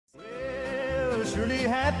Surely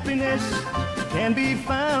happiness can be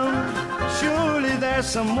found. Surely there's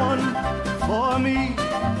someone for me.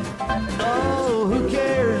 Oh, who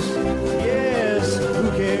cares? Yes,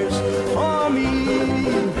 who cares for me?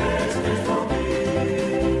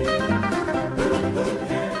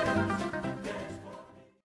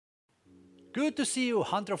 Good to see you,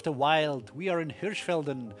 Hunter of the Wild. We are in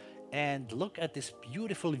Hirschfelden and look at this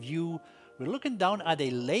beautiful view. We're looking down at a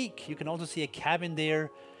lake. You can also see a cabin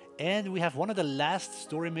there. And we have one of the last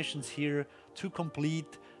story missions here to complete.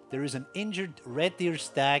 There is an injured red deer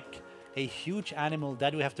stag, a huge animal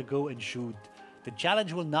that we have to go and shoot. The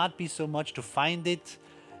challenge will not be so much to find it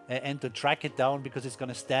and to track it down because it's going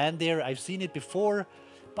to stand there. I've seen it before,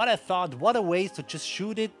 but I thought, what a waste to just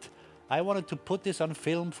shoot it. I wanted to put this on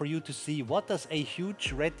film for you to see what does a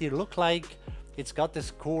huge red deer look like. It's got the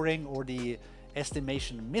scoring or the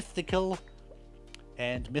estimation mythical.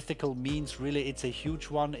 And mythical means really it's a huge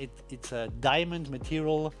one. It's a diamond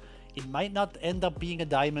material. It might not end up being a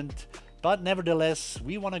diamond, but nevertheless,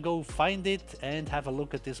 we want to go find it and have a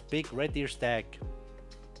look at this big red deer stag.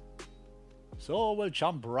 So we'll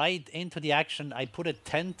jump right into the action. I put a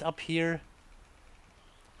tent up here.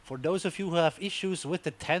 For those of you who have issues with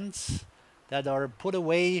the tents that are put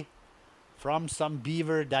away from some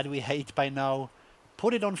beaver that we hate by now,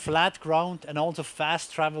 put it on flat ground and also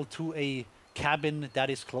fast travel to a cabin that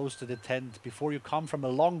is close to the tent before you come from a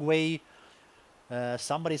long way.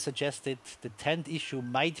 Somebody suggested the tent issue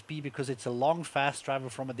might be because it's a long fast travel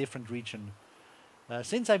from a different region.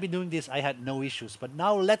 Since I've been doing this, I had no issues. But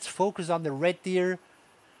now let's focus on the red deer.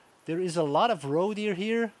 There is a lot of roe deer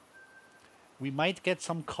here. We might get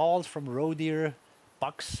some calls from roe deer,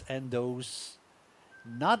 bucks and does.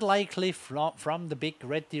 Not likely from the big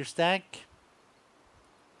red deer stag.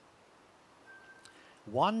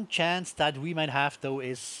 One chance that we might have though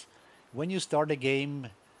is when you start a game,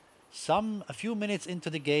 a few minutes into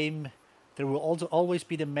the game, there will also always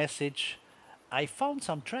be the message, I found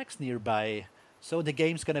some tracks nearby. So the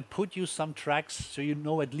game's gonna put you some tracks so you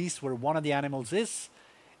know at least where one of the animals is.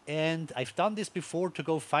 And I've done this before to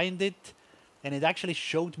go find it, and it actually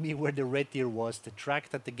showed me where the red deer was. The track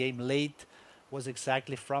that the game laid was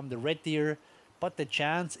exactly from the red deer, but the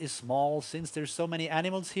chance is small since there's so many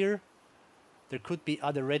animals here. There could be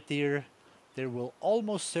other red deer. There will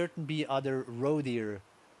almost certain be other roe deer.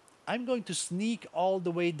 I'm going to sneak all the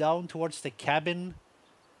way down towards the cabin.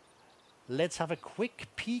 Let's have a quick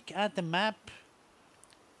peek at the map.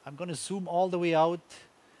 I'm going to zoom all the way out.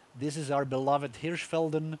 This is our beloved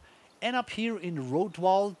Hirschfelden. And up here in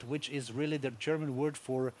Rotwald, which is really the German word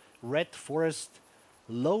for red forest,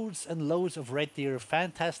 loads and loads of red deer.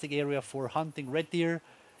 Fantastic area for hunting red deer.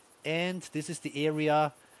 And this is the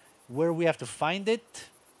area where we have to find it.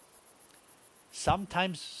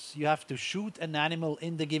 Sometimes you have to shoot an animal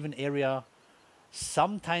in the given area.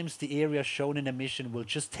 Sometimes the area shown in a mission will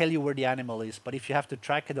just tell you where the animal is. But if you have to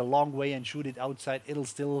track it a long way and shoot it outside, it'll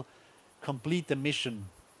still complete the mission.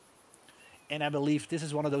 And I believe this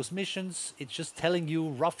is one of those missions. It's just telling you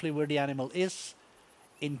roughly where the animal is.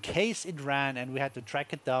 In case it ran and we had to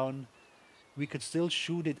track it down, we could still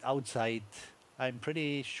shoot it outside. I'm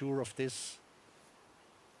pretty sure of this.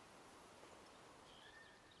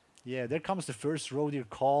 Yeah, there comes the first roe deer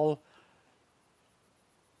call.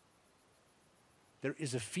 There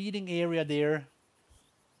is a feeding area there.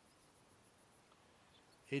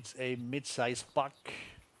 It's a mid-sized buck.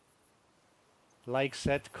 Like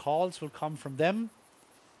said, calls will come from them.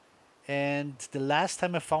 And the last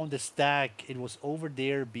time I found the stag, it was over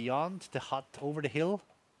there beyond the hut, over the hill.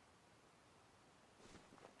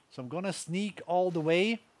 So I'm gonna sneak all the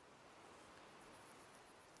way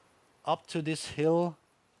up to this hill.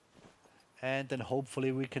 And then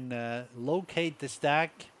hopefully we can locate the stag.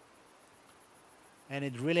 And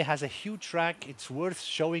it really has a huge track. It's worth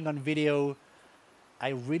showing on video. I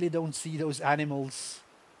really don't see those animals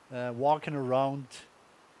walking around.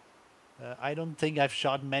 I don't think I've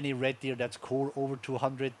shot many red deer that score over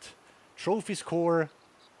 200. Trophy score,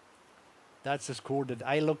 that's the score that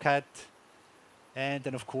I look at. And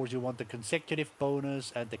then of course you want the consecutive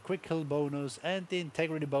bonus and the quick kill bonus and the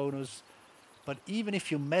integrity bonus. But even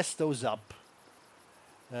if you mess those up,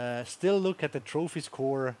 still look at the trophy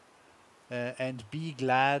score and be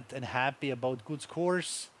glad and happy about good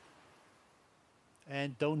scores.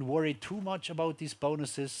 And don't worry too much about these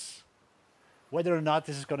bonuses. Whether or not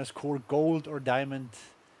this is going to score gold or diamond,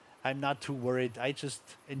 I'm not too worried. I just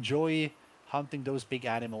enjoy hunting those big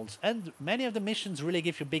animals. And many of the missions really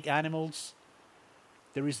give you big animals.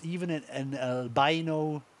 There is even an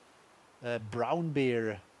albino brown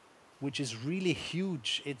bear, which is really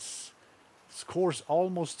huge. It scores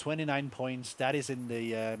almost 29 points. That is in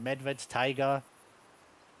the Medved Taiga.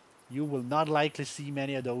 You will not likely see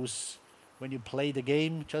many of those when you play the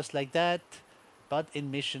game just like that, but in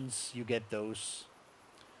missions you get those.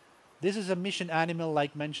 This is a mission animal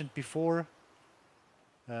like mentioned before.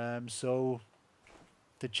 So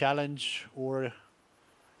the challenge, or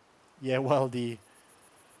yeah, well, the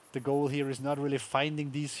goal here is not really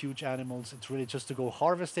finding these huge animals. It's really just to go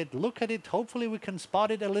harvest it, look at it. Hopefully we can spot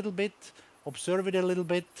it a little bit, observe it a little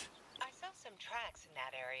bit. I saw some tracks in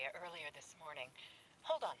that area earlier this morning.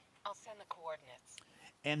 Hold on, I'll send the coordinates.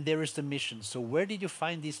 And there is the mission. So where did you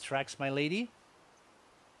find these tracks, my lady?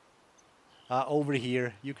 Over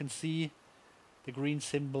here. You can see the green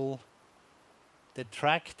symbol. The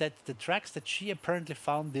tracks that she apparently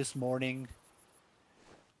found this morning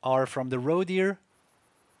are from the roe deer.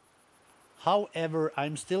 However,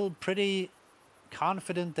 I'm still pretty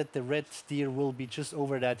confident that the red deer will be just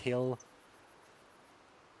over that hill,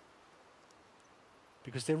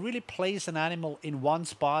 because they really place an animal in one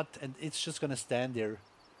spot and it's just gonna stand there.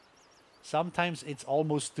 Sometimes it's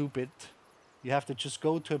almost stupid. You have to just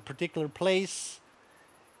go to a particular place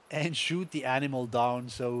and shoot the animal down.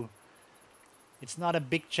 So it's not a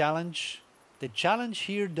big challenge. The challenge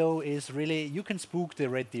here though is really you can spook the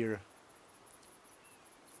red deer.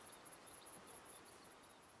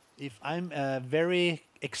 If I'm very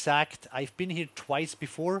exact, I've been here twice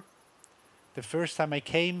before. The first time I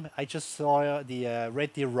came, I just saw the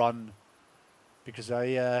red deer run because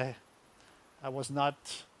I was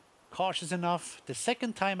not cautious enough. The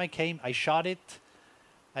second time I came, I shot it.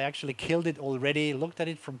 I actually killed it already, looked at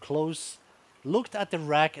it from close, looked at the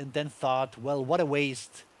rack and then thought, well, what a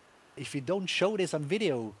waste. If you don't show this on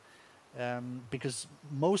video, because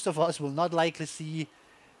most of us will not likely see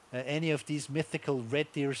any of these mythical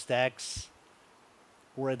red deer stags,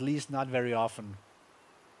 or at least not very often.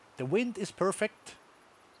 The wind is perfect.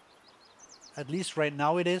 At least right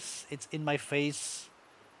now it is. It's in my face.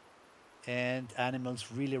 And animals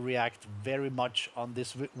really react very much on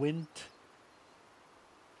this wind.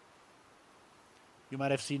 You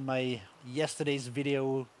might have seen my yesterday's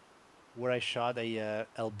video where I shot a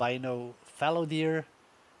albino fallow deer.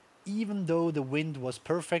 Even though the wind was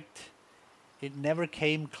perfect, it never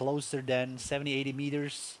came closer than 70-80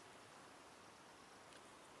 meters.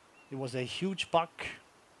 It was a huge buck.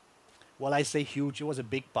 Well, I say huge, it was a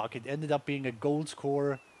big buck. It ended up being a gold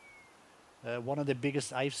score. One of the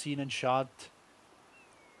biggest I've seen and shot.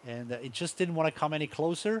 And it just didn't want to come any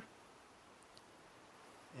closer.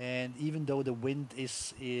 And even though the wind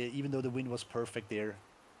was perfect there.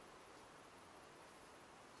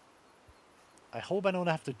 I hope I don't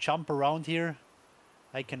have to jump around here.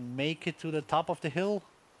 I can make it to the top of the hill.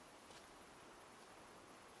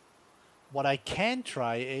 What I can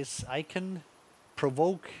try is I can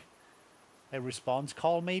provoke a response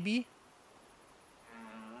call maybe.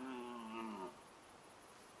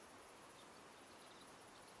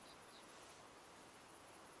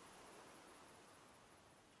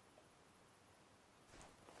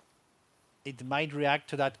 It might react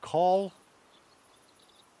to that call,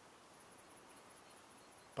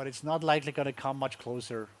 but it's not likely going to come much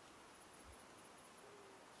closer.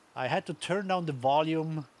 I had to turn down the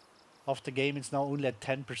volume of the game. It's now only at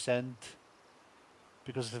 10%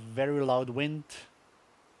 because of the very loud wind.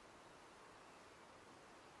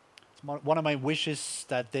 It's one of my wishes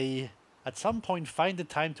that they at some point find the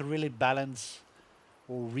time to really balance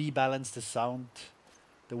or rebalance the sound.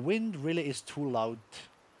 The wind really is too loud.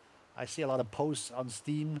 I see a lot of posts on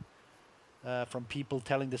Steam from people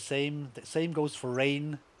telling the same. The same goes for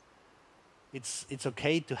rain. It's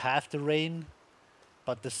okay to have the rain,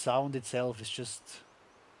 but the sound itself is just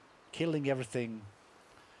killing everything.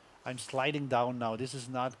 I'm sliding down now. This is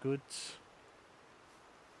not good.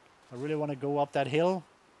 I really want to go up that hill.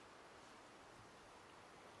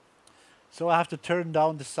 So I have to turn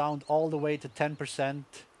down the sound all the way to 10%.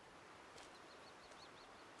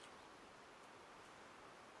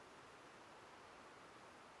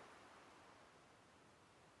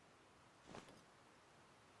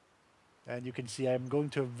 And you can see I'm going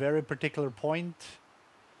to a very particular point.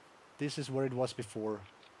 This is where it was before.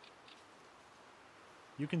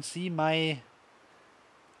 You can see my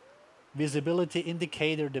visibility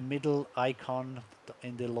indicator, the middle icon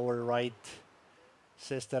in the lower right,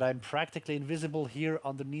 says that I'm practically invisible here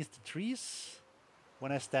underneath the trees.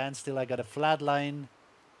 When I stand still, I got a flat line.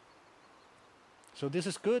 So this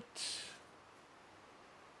is good.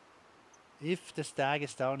 If the stag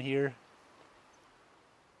is down here,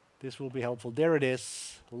 this will be helpful. There it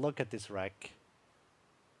is. Look at this rack.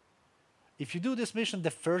 If you do this mission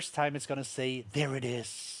the first time, it's going to say, there it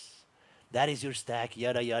is. That is your stag,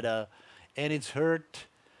 yada yada. And it's hurt.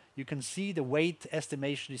 You can see the weight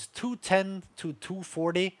estimation is 210 to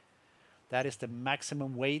 240. That is the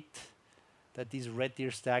maximum weight that these red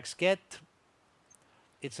deer stags get.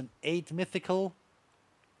 It's an 8 mythical.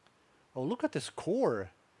 Oh, look at the score.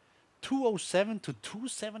 207 to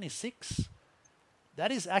 276.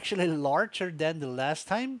 That is actually larger than the last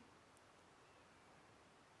time.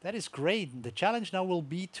 That is great. The challenge now will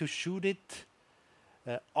be to shoot it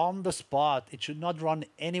on the spot. It should not run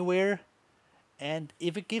anywhere. And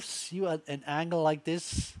if it gives you an angle like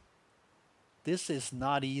this, this is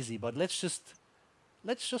not easy. But let's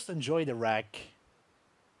just enjoy the rack.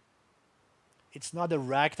 It's not a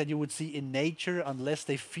rack that you would see in nature unless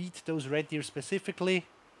they feed those red deer specifically.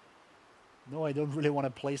 No, I don't really want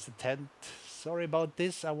to place the tent. Sorry about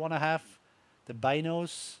this. I want to have the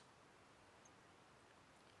binos.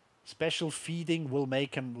 Special feeding will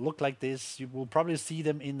make them look like this. You will probably see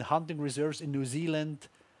them in hunting reserves in New Zealand,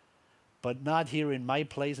 but not here in my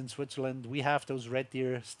place in Switzerland. We have those red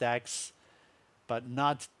deer stacks, but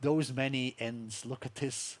not those many ends. Look at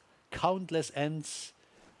this. Countless ends.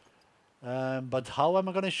 But how am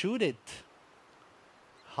I going to shoot it?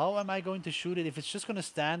 How am I going to shoot it if it's just going to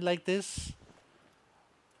stand like this?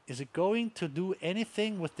 Is it going to do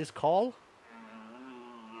anything with this call?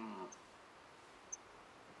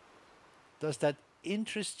 Does that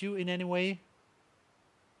interest you in any way?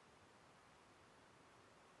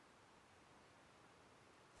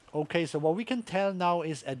 Okay, so what we can tell now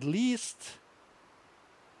is at least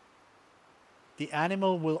the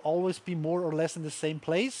animal will always be more or less in the same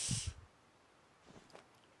place.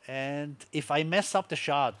 And if I mess up the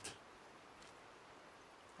shot,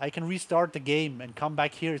 I can restart the game and come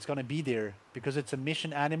back here. It's going to be there because it's a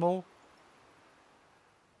mission animal.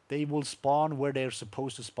 They will spawn where they're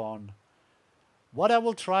supposed to spawn. What I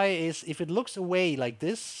will try is, if it looks away like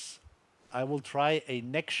this, I will try a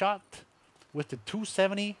neck shot with the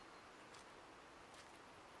 270.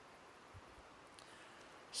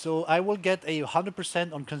 So I will get a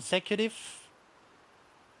 100% on consecutive.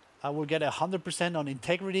 I will get 100% on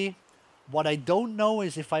integrity. What I don't know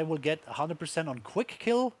is if I will get 100% on quick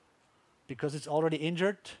kill, because it's already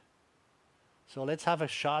injured. So let's have a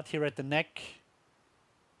shot here at the neck.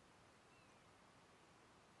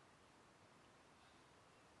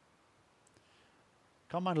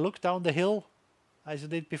 Come on, look down the hill as you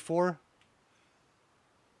did before.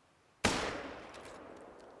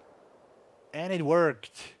 And it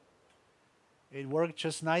worked. It worked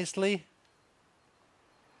just nicely.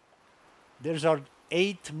 There's our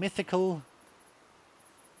 8 mythical,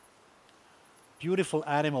 beautiful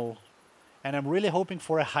animal. And I'm really hoping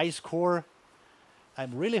for a high score.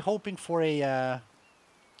 I'm really hoping for a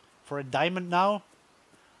diamond now.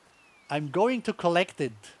 I'm going to collect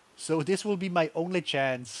it. So this will be my only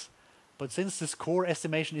chance. But since the score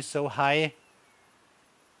estimation is so high,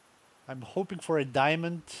 I'm hoping for a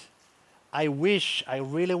diamond. I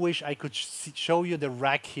really wish I could show you the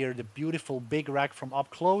rack here, the beautiful big rack from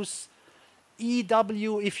up close.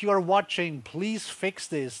 EW, if you are watching, please fix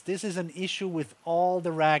this. This is an issue with all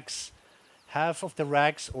the racks. Half of the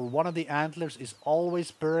racks or one of the antlers is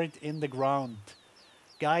always buried in the ground.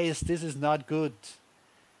 Guys, this is not good.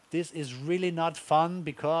 This is really not fun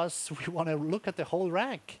because we want to look at the whole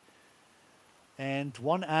rack. And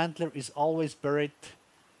one antler is always buried.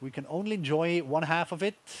 We can only enjoy one half of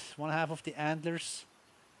it, one half of the antlers.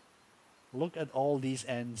 Look at all these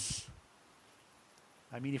ends.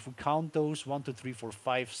 I mean, if we count those, 1, 2, 3, 4,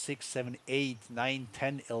 5, 6, 7, 8, 9,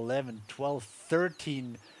 10, 11, 12,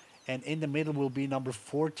 13. And in the middle will be number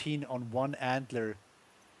 14 on one antler.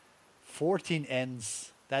 14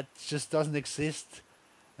 ends. That just doesn't exist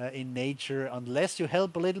in nature unless you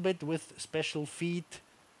help a little bit with special feed.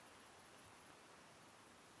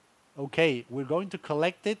 Okay, we're going to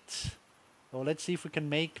collect it. So let's see if we can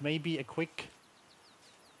make maybe a quick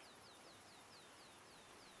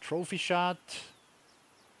trophy shot.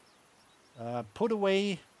 Put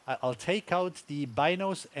away. I'll take out the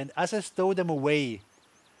binos, and as I stow them away,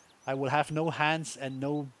 I will have no hands and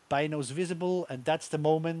no binos visible, and that's the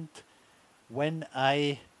moment when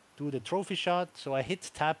I do the trophy shot. So I hit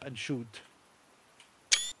tap and shoot.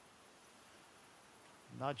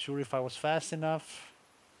 Not sure if I was fast enough.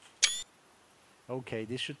 Okay,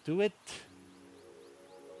 this should do it.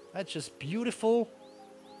 That's just beautiful.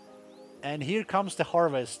 And here comes the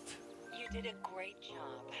harvest. You did a great job.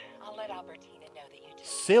 I'll let Albertina know that you did.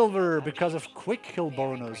 Silver because of quick kill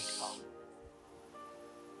bonus. Grateful.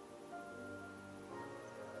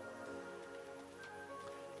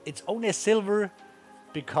 It's only a silver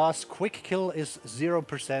because quick kill is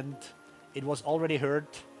 0%. It was already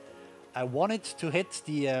hurt. I wanted to hit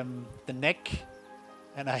the neck,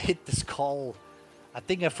 and I hit the skull. I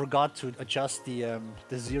think I forgot to adjust the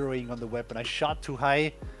zeroing on the weapon. I shot too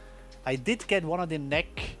high, I did get one of the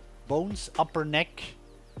neck bones, upper neck.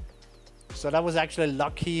 So that was actually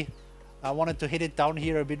lucky. I wanted to hit it down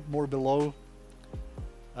here a bit more below.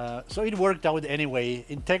 So it worked out anyway.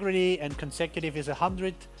 Integrity and consecutive is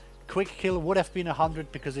 100. Quick kill would have been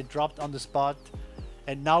 100 because it dropped on the spot.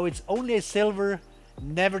 And now it's only a silver.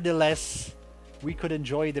 Nevertheless, we could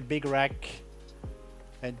enjoy the big rack.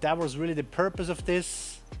 And that was really the purpose of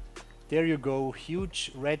this. There you go.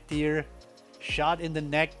 Huge red deer. Shot in the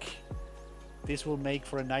neck. This will make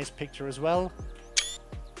for a nice picture as well.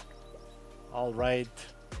 All right.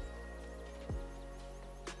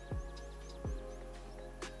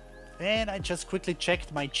 And I just quickly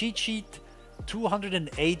checked my cheat sheet.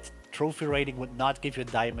 208 trophy rating would not give you a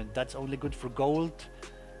diamond. That's only good for gold.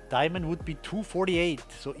 Diamond would be 248,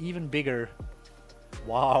 so even bigger.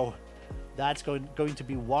 Wow. That's going to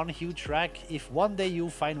be one huge rack if one day you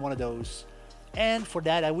find one of those. And for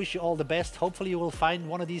that, I wish you all the best. Hopefully you will find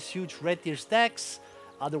one of these huge red deer stacks.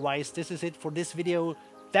 Otherwise, this is it for this video.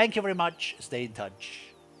 Thank you very much. Stay in touch.